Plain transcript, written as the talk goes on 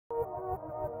And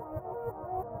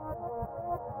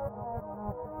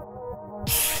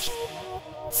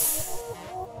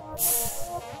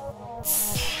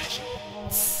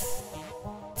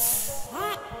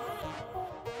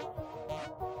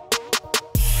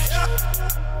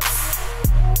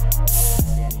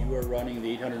you are running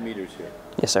the 800 meters here.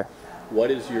 Yes, sir. What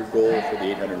is your goal for the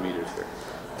 800 meters here?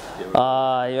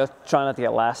 Try not to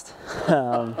get last.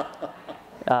 No,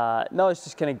 it's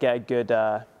just kind of get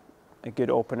a good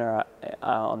opener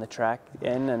on the track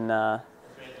in, and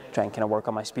try and kind of work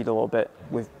on my speed a little bit.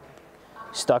 We've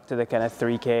stuck to the kind of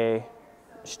 3K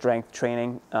strength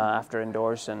training after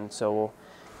indoors, and so we'll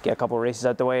get a couple of races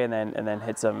out the way, and then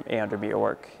hit some 800 meter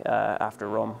work after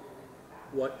Rome.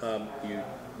 What you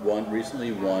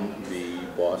recently won the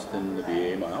Boston, the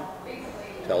B.A.A mile.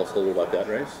 Tell us a little about that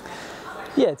race.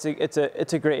 Yeah,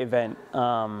 it's a great event.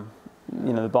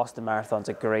 You know, the Boston Marathon's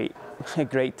a great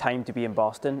time to be in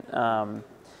Boston,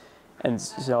 and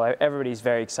so everybody's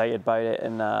very excited about it.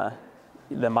 And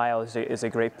the mile is a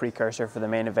great precursor for the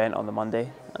main event on the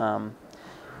Monday.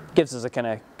 Gives us a kind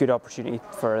of good opportunity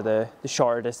for the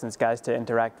shorter distance guys to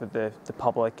interact with the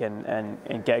public and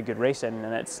get a good race in,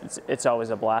 and it's always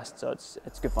a blast. So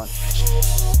it's good fun.